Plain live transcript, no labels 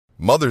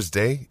Mother's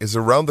Day is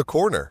around the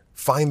corner.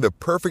 Find the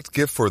perfect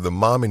gift for the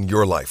mom in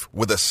your life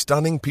with a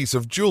stunning piece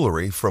of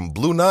jewelry from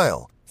Blue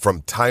Nile.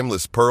 From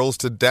timeless pearls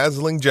to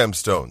dazzling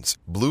gemstones,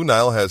 Blue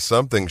Nile has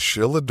something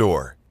she'll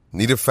adore.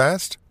 Need it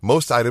fast?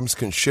 Most items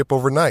can ship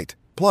overnight.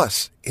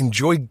 Plus,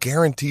 enjoy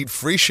guaranteed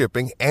free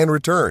shipping and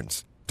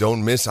returns.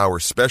 Don't miss our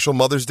special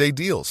Mother's Day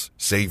deals.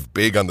 Save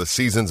big on the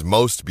season's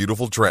most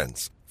beautiful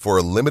trends. For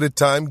a limited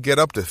time, get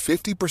up to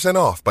 50%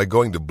 off by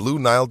going to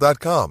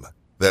BlueNile.com.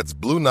 That's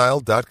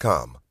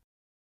BlueNile.com.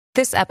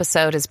 This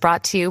episode is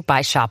brought to you by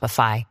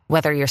Shopify.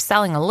 Whether you're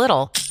selling a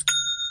little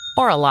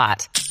or a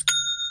lot,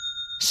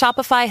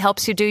 Shopify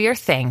helps you do your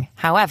thing,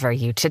 however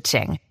you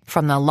cha-ching.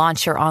 From the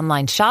launch your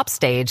online shop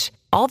stage,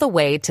 all the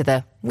way to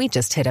the we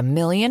just hit 1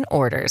 million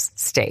orders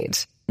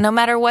stage. No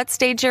matter what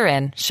stage you're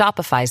in,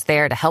 Shopify's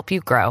there to help you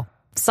grow.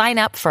 Sign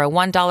up for a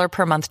 $1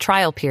 per month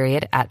trial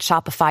period at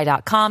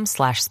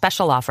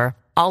shopify.com/special offer,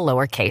 all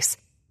lowercase.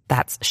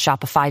 That's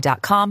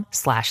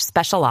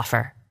shopify.com/special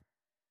offer.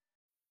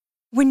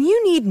 When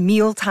you need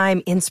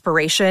mealtime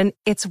inspiration,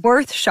 it's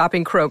worth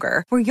shopping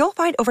Kroger, where you'll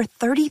find over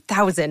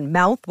 30,000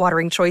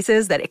 mouth-watering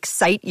choices that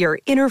excite your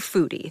inner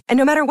foodie. And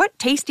no matter what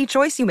tasty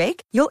choice you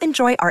make, you'll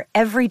enjoy our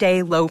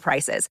everyday low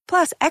prices,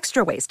 plus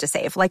extra ways to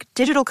save, like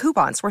digital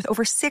coupons worth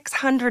over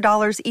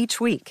 $600 each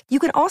week. You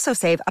can also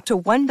save up to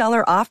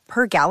 $1 off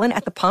per gallon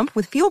at the pump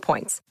with fuel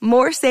points.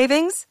 More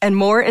savings and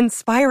more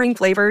inspiring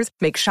flavors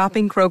make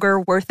shopping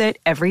Kroger worth it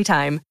every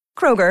time.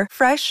 Kroger,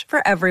 fresh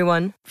for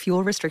everyone.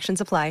 Fuel restrictions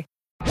apply.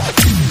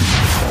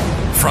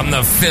 From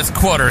the Fifth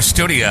Quarter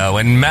Studio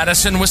in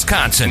Madison,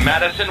 Wisconsin,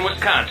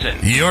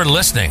 you're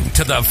listening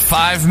to the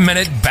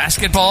 5-Minute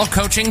Basketball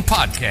Coaching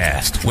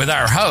Podcast with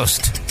our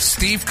host,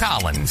 Steve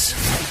Collins.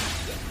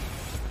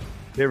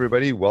 Hey,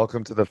 everybody.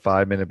 Welcome to the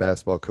 5-Minute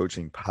Basketball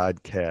Coaching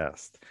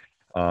Podcast.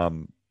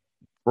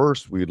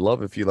 First, we'd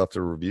love if you left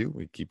a review.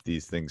 We keep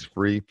these things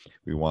free.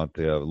 We want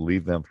to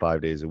leave them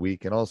 5 days a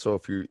week. And also,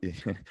 if you,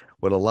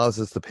 what allows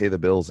us to pay the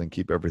bills and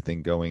keep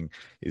everything going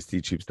is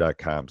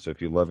teachhoops.com. So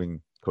if you're loving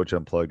Coach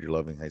Unplugged, you're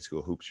loving high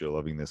school hoops, you're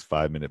loving this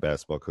 5-minute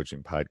basketball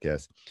coaching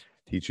podcast,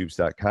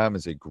 teachhoops.com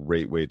is a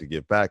great way to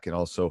give back and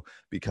also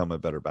become a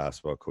better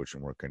basketball coach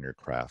and work on your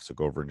craft. So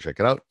go over and check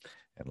it out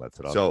and let's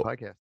it out the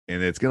podcast.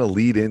 And it's going to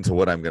lead into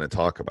what I'm going to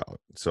talk about.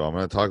 So I'm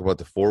going to talk about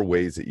the 4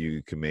 ways that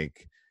you can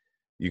make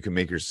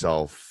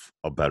yourself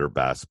a better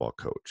basketball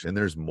coach. And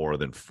there's more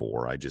than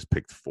 4. I just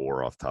picked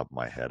 4 off the top of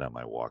my head on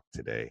my walk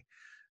today.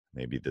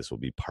 Maybe this will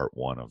be part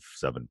 1 of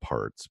 7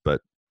 parts, but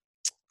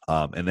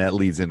and that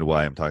leads into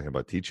why I'm talking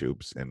about Teach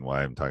Hoops and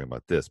why I'm talking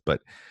about this.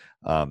 But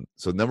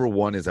so number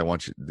 1 is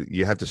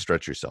you have to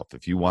stretch yourself.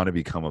 If you want to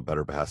become a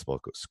better basketball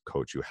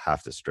coach, you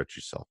have to stretch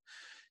yourself.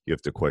 You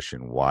have to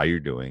question why you're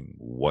doing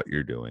what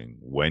you're doing,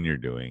 when you're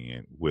doing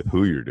it, with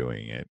who you're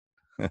doing it.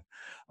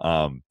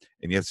 And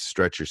you have to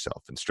stretch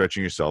yourself. And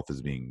stretching yourself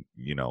is being,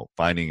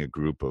 finding a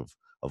group of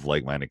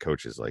like-minded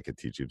coaches like at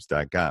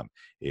teachhoops.com.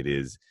 It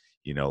is,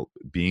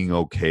 being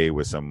okay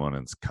with someone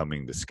that's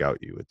coming to scout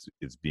you.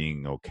 It's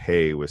being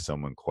okay with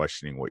someone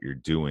questioning what you're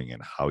doing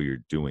and how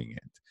you're doing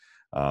it.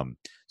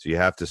 So you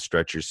have to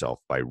stretch yourself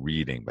by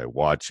reading, by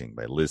watching,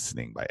 by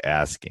listening, by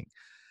asking.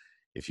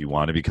 If you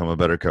want to become a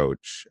better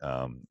coach,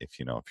 if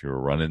you're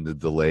running the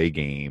delay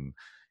game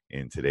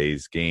in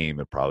today's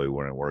game, it probably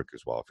wouldn't work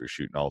as well. If you're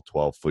shooting all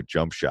 12-foot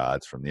jump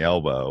shots from the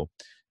elbow,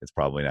 it's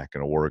probably not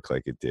going to work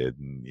like it did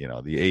in,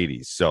 the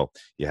 80s. So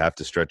you have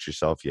to stretch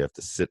yourself. You have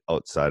to sit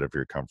outside of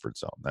your comfort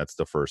zone. That's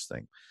the first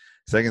thing.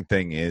 Second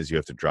thing is you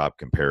have to drop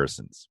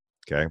comparisons.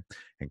 Okay.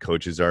 And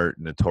coaches are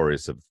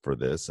notorious for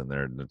this, and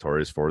they're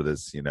notorious for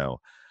this. I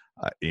know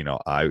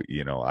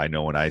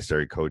when I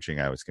started coaching,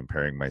 I was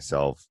comparing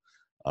myself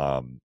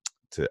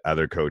to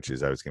other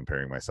coaches. I was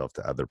comparing myself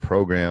to other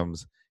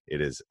programs. It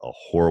is a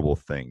horrible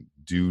thing.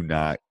 Do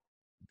not,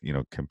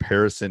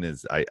 comparison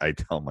is, I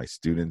tell my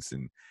students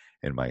and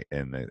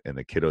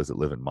the kiddos that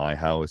live in my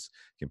house,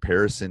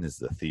 comparison is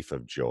the thief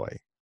of joy.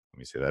 Let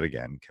me say that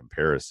again.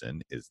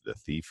 Comparison is the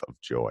thief of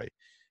joy.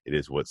 It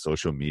is what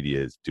social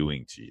media is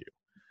doing to you.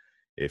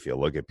 If you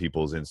look at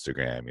people's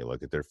Instagram, you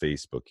look at their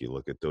Facebook, you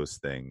look at those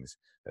things,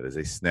 that is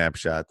a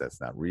snapshot. That's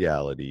not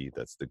reality.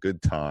 That's the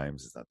good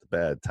times. It's not the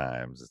bad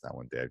times. It's not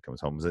when dad comes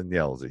home and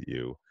yells at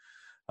you.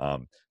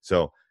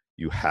 So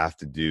you have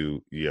to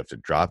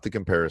drop the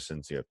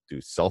comparisons. You have to do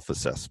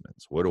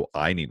self-assessments. What do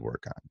I need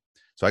work on?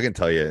 So I can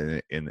tell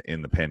you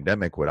in the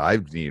pandemic, what I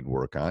need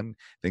work on,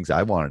 things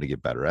I wanted to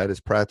get better at is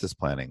practice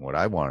planning. What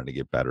I wanted to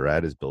get better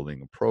at is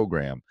building a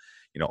program,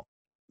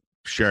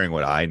 sharing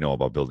what I know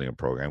about building a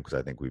program, because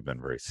I think we've been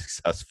very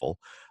successful.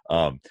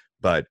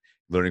 But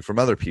learning from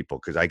other people,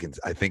 because I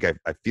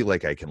feel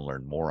like I can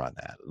learn more on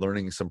that.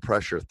 Learning some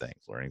pressure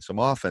things, learning some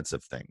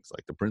offensive things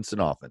like the Princeton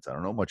offense. I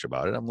don't know much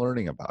about it. I'm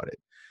learning about it.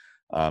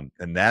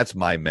 And that's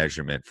my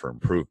measurement for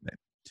improvement.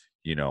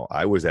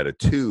 I was at a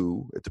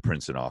 2 at the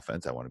Princeton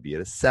offense. I want to be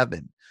at a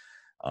 7.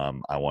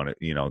 I want to,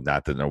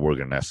 not that we're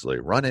going to necessarily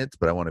run it,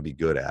 but I want to be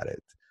good at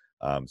it.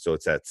 So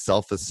it's that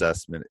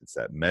self-assessment. It's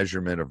that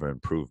measurement of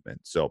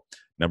improvement. So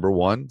number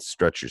 1,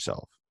 stretch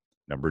yourself.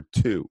 Number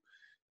 2,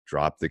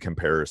 drop the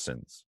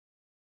comparisons.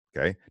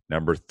 Okay.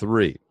 Number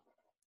 3,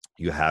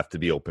 you have to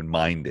be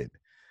open-minded.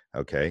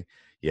 Okay.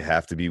 You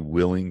have to be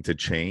willing to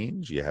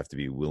change. You have to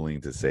be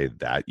willing to say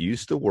that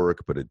used to work,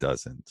 but it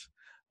doesn't.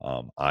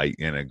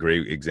 And a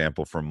great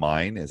example from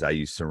mine is I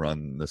used to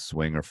run the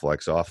swing or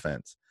flex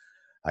offense.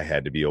 I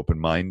had to be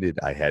open-minded.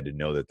 I had to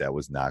know that that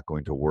was not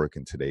going to work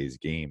in today's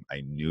game.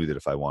 I knew that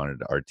if I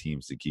wanted our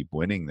teams to keep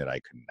winning, that I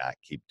could not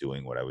keep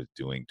doing what I was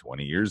doing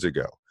 20 years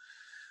ago.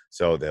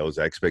 So those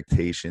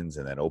expectations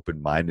and that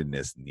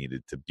open-mindedness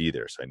needed to be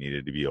there. So I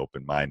needed to be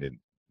open-mindedness.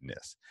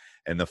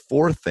 And the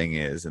 4th thing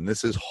is, and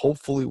this is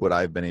hopefully what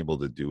I've been able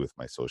to do with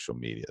my social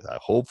media.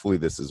 Hopefully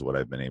this is what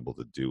I've been able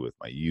to do with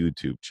my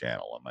YouTube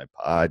channel and my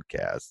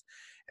podcast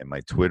and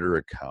my Twitter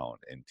account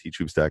and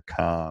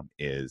teachhoops.com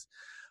is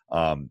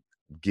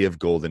give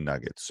golden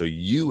nuggets. So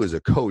you as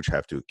a coach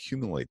have to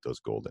accumulate those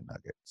golden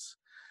nuggets.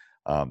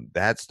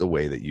 That's the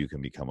way that you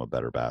can become a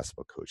better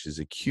basketball coach, is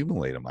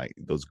accumulate them.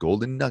 Those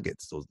golden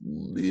nuggets, those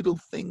little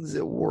things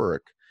that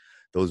work,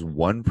 those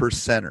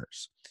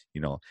 1%ers.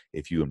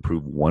 If you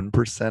improve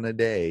 1% a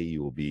day,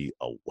 you will be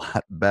a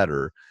lot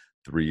better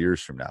 3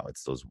 years from now.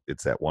 It's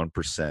that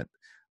 1%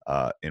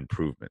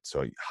 improvement.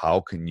 So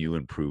how can you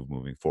improve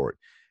moving forward?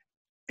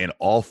 And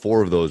all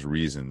 4 of those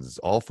reasons,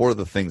 all 4 of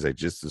the things I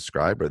just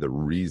described are the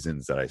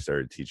reasons that I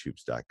started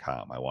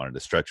teachhoops.com. I wanted to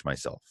stretch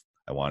myself.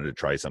 I wanted to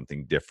try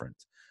something different.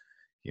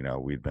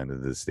 We'd been to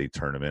the state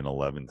tournament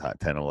 11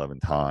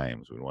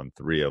 times. We won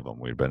 3 of them.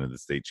 We'd been to the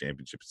state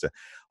championships,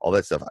 all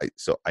that stuff.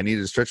 So I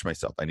needed to stretch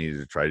myself. I needed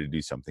to try to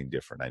do something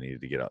different. I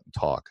needed to get out and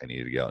talk. I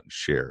needed to get out and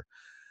share.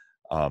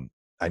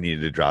 I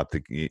needed to drop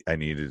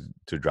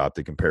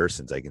the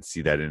comparisons. I can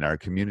see that in our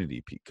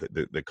community.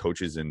 The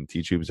coaches in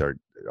Teach Hoops are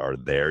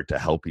there to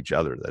help each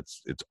other.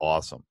 It's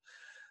awesome.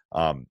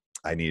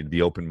 I needed to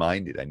be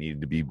open-minded. I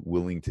needed to be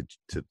willing to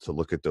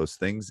look at those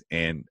things,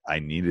 and I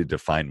needed to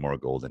find more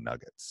golden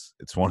nuggets.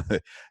 It's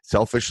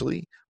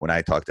selfishly, when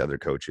I talk to other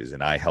coaches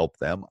and I help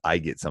them, I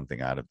get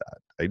something out of that.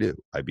 I do.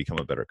 I become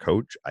a better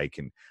coach. I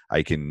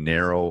can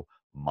narrow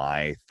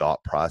my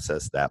thought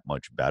process that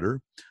much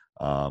better.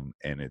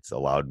 And it's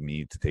allowed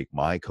me to take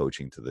my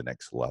coaching to the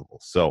next level.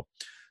 So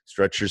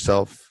stretch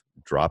yourself,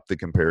 drop the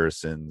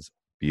comparisons,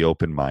 be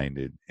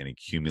open-minded, and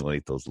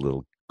accumulate those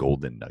little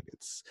golden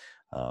nuggets.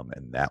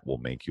 And that will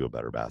make you a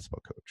better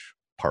basketball coach.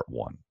 Part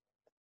 1.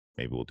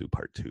 Maybe we'll do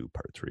part 2,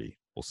 part 3.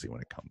 We'll see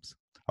when it comes.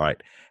 All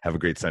right. Have a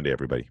great Sunday,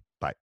 everybody.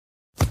 Bye.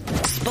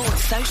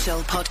 Sports Social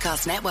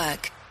Podcast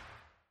Network.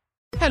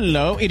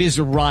 Hello, it is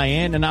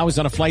Ryan, and I was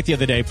on a flight the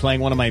other day playing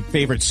one of my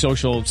favorite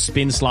social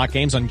spin slot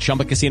games on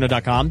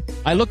ChumbaCasino.com.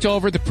 I looked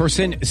over at the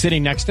person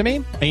sitting next to me,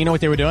 and you know what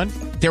they were doing?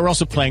 They were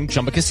also playing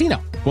Chumba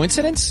Casino.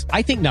 Coincidence?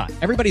 I think not.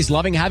 Everybody's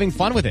loving having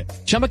fun with it.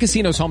 Chumba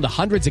Casino is home to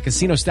hundreds of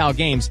casino-style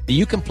games that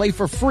you can play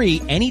for free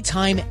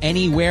anytime,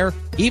 anywhere,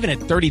 even at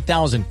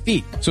 30,000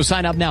 feet. So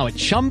sign up now at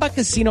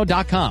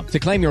ChumbaCasino.com to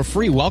claim your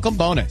free welcome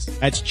bonus.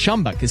 That's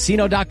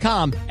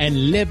ChumbaCasino.com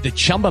and live the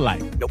Chumba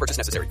life. No purchase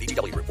necessary.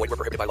 VGW Group. Void where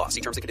prohibited by law.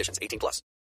 See terms and conditions. 18+.